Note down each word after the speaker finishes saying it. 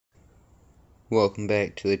Welcome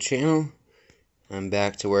back to the channel. I'm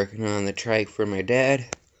back to working on the trike for my dad.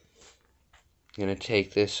 I'm gonna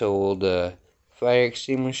take this old fire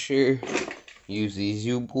extinguisher, use these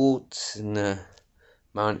U-bolts, and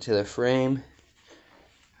mount it to the frame.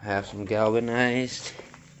 I have some galvanized.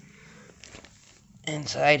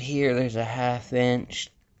 Inside here there's a 1/2 inch,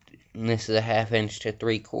 and this is a 1/2 inch to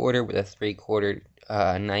 3/4 with a 3/4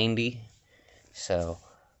 90. So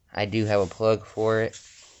I do have a plug for it.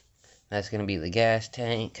 That's going to be the gas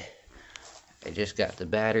tank. I just got the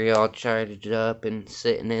battery all charged up and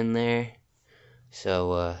sitting in there.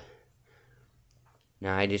 So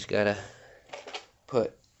now I just got to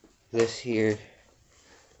put this here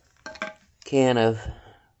can of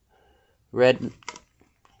red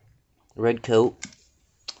coat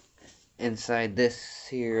inside this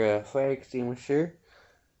here fire extinguisher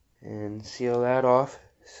and seal that off.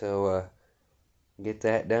 So get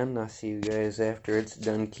that done. I'll see you guys after it's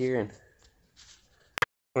done curing.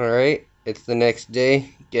 Alright, it's the next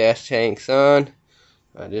day. Gas tank's on.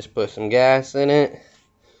 I just put some gas in it.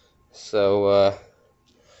 So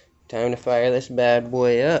time to fire this bad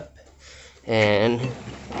boy up. And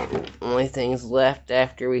only things left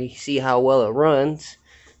after we see how well it runs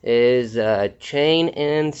is chain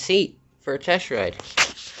and seat for a test ride.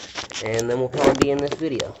 And then we'll probably be in this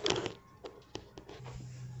video.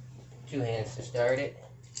 2 hands to start it.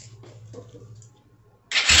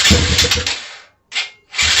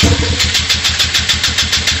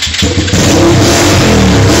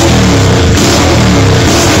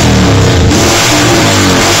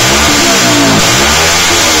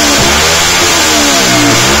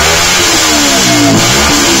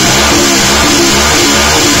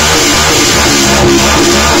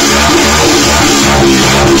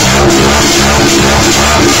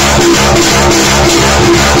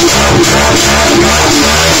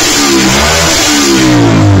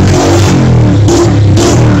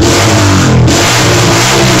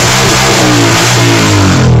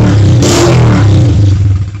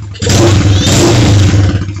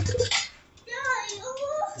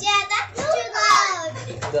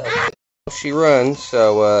 She runs,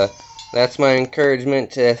 so that's my encouragement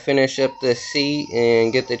to finish up the seat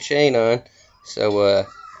and get the chain on. So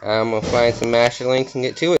I'm gonna find some masher links and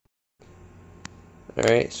get to it.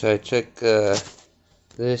 Alright, so I took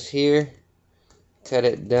this here, cut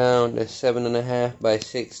it down to 7.5 by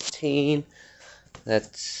 16.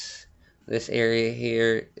 That's this area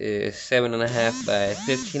here is 7.5 by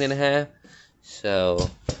 15.5. So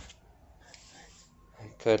I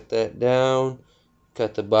cut that down.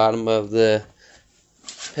 Cut the bottom of the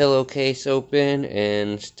pillowcase open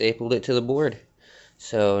and stapled it to the board.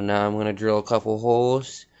 So now I'm going to drill a couple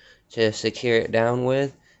holes to secure it down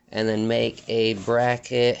with, and then make a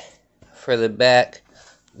bracket for the back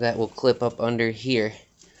that will clip up under here.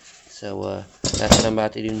 So that's what I'm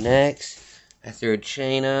about to do next. I threw a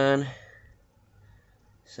chain on.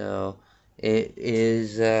 So it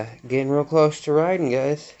is getting real close to riding,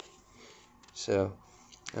 guys. So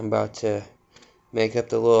I'm about to make up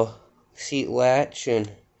the little seat latch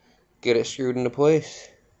and get it screwed into place.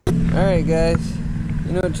 Alright guys,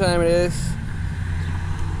 you know what time it is.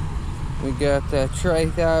 We got that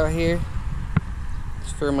trike out here.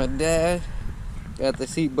 It's for my dad. Got the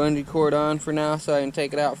seat bungee cord on for now so I can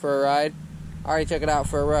take it out for a ride. I already took it out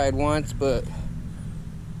for a ride once, but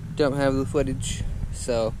don't have the footage.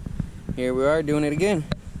 So here we are doing it again.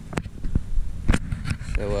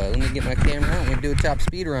 So let me get my camera out and we'll do a top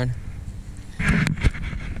speed run.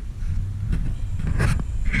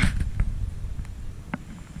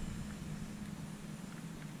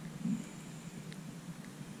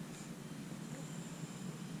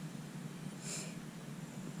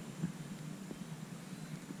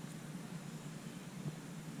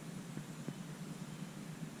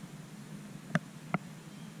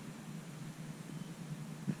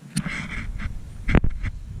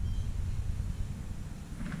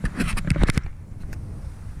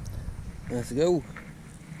 Let's go.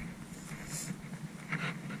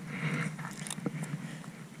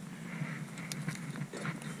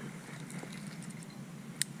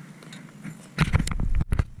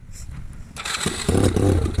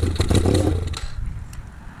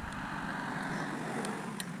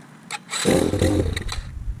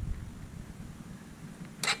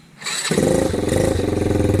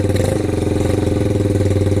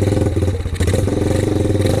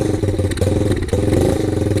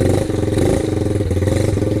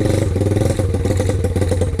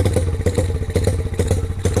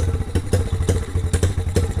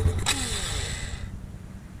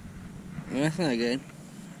 That's not good.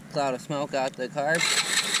 Cloud of smoke out the carb.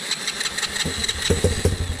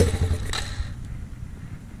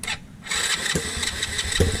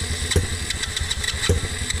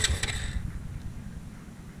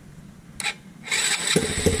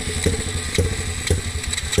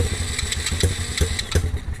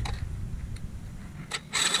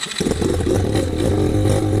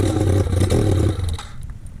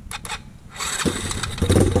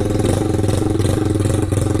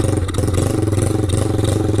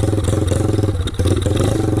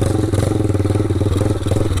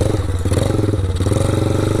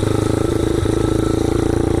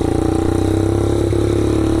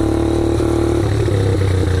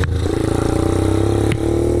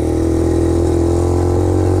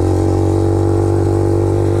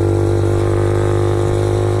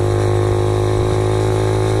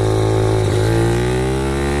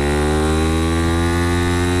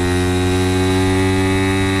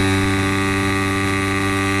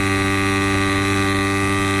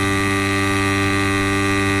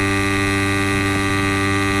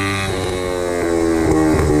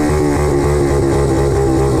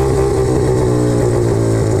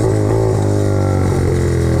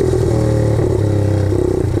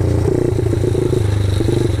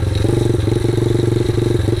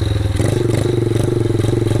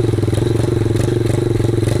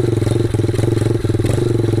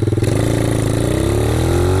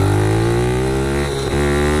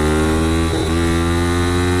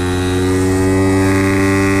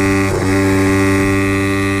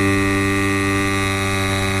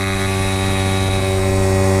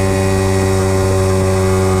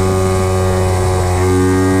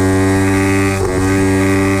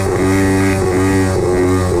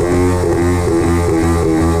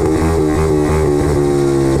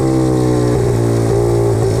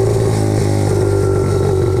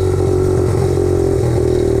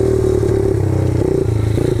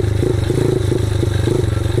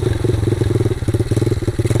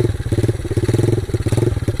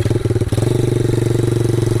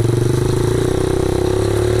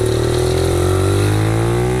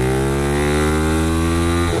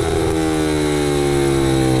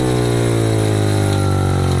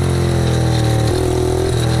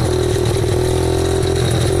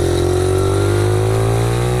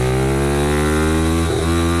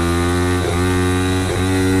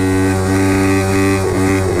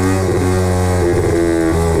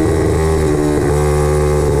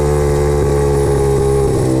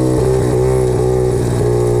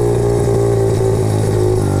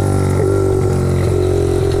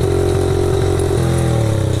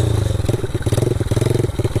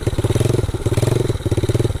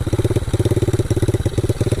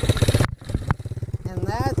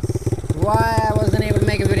 why I wasn't able to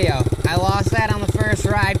make a video. I lost that on the first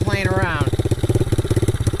ride playing around.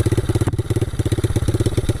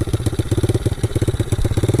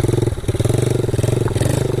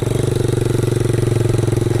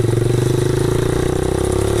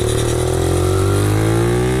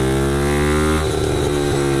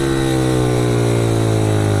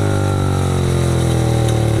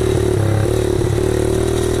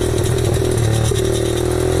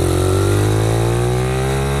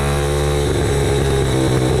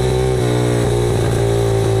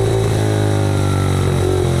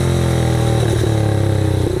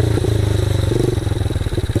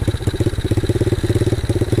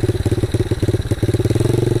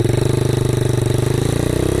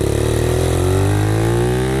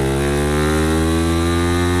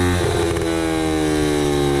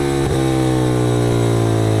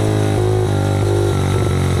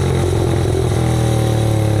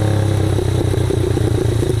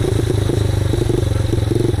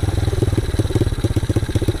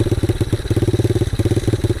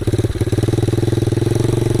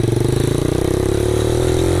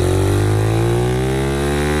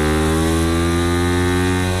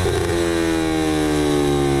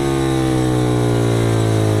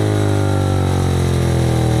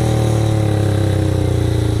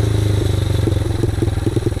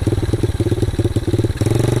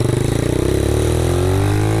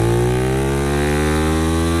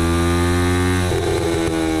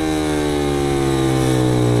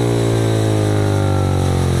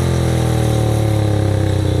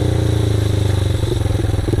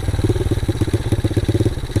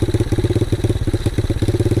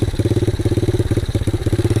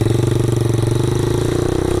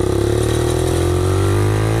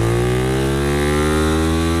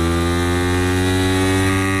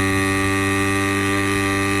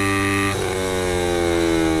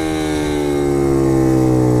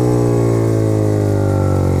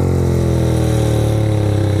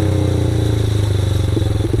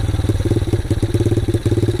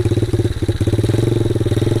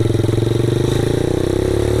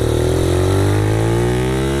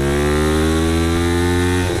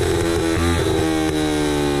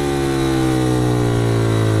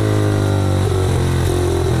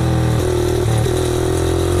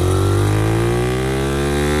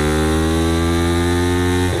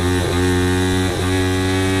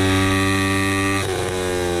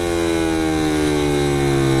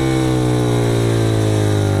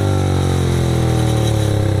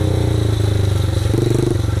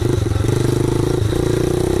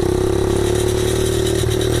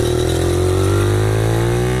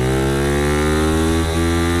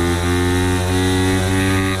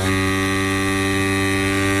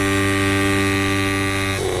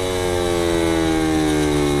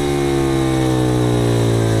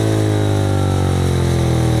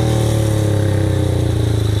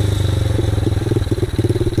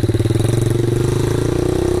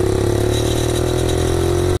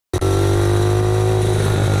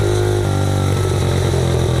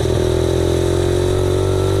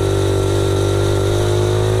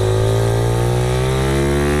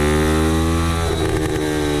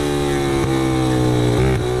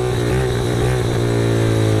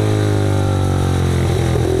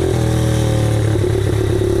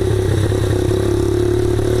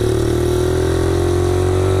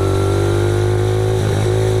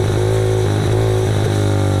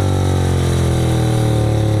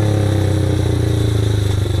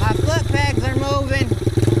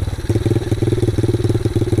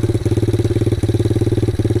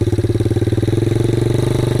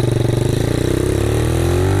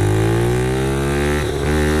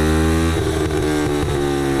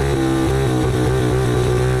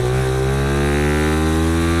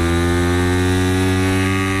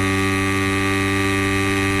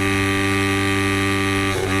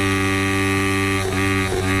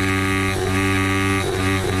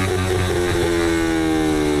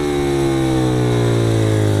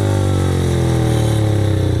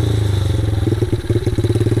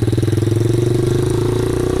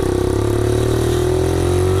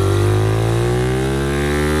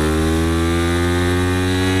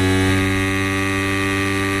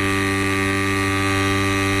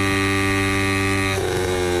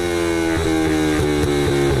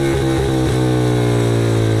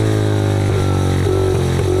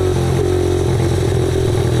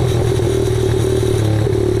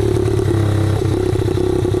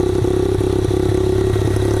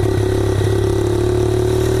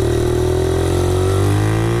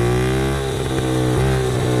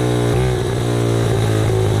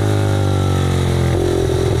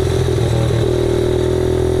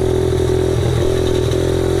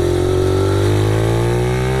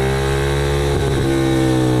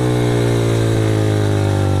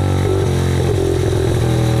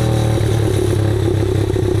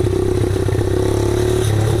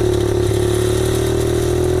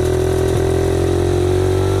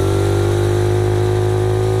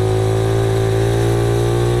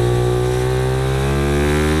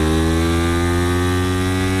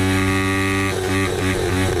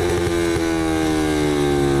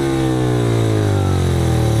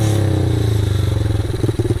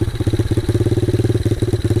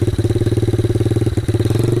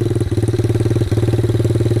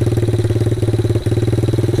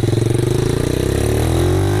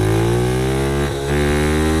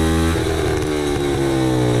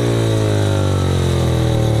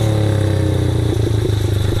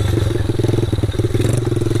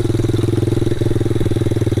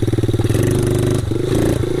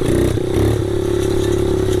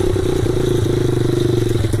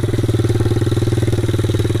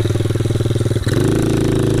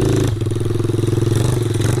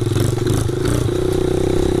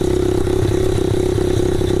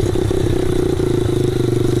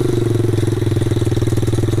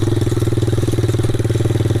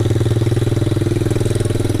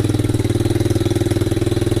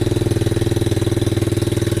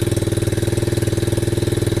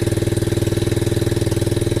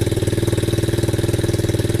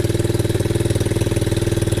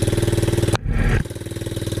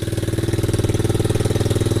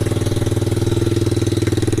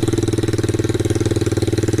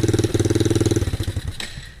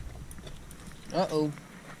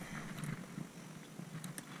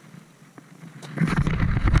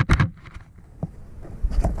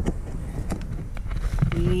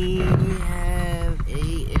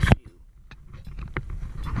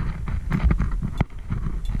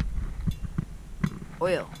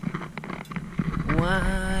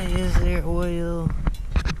 oil.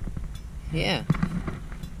 Yeah.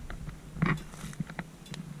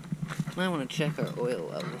 I want to check our oil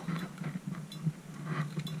level.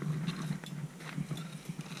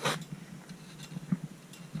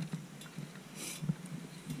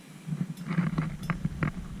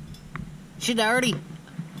 She dirty.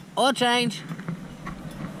 Oil change.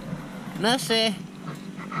 No, sir.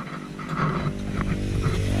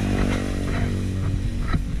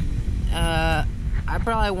 I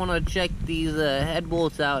probably want to check these head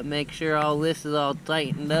bolts out and make sure all this is all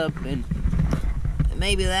tightened up, and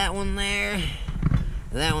maybe that one there,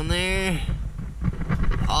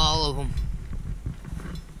 all of them.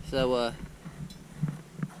 So,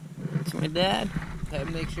 it's my dad. Had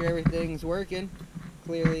to make sure everything's working.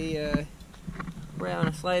 Clearly, we're having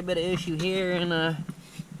a slight bit of issue here, and,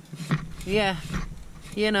 yeah,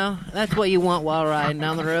 you know, that's what you want while riding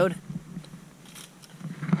down the road.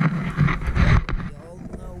 Y'all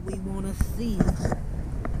know we want to see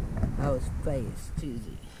how it's fast,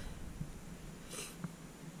 Tuesday.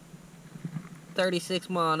 36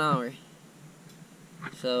 mile an hour.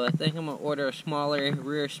 So I think I'm going to order a smaller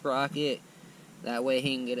rear sprocket. That way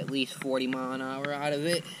he can get at least 40 mile an hour out of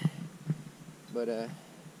it. But,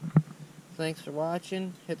 thanks for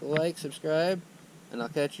watching. Hit the like, subscribe, and I'll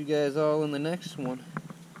catch you guys all in the next one.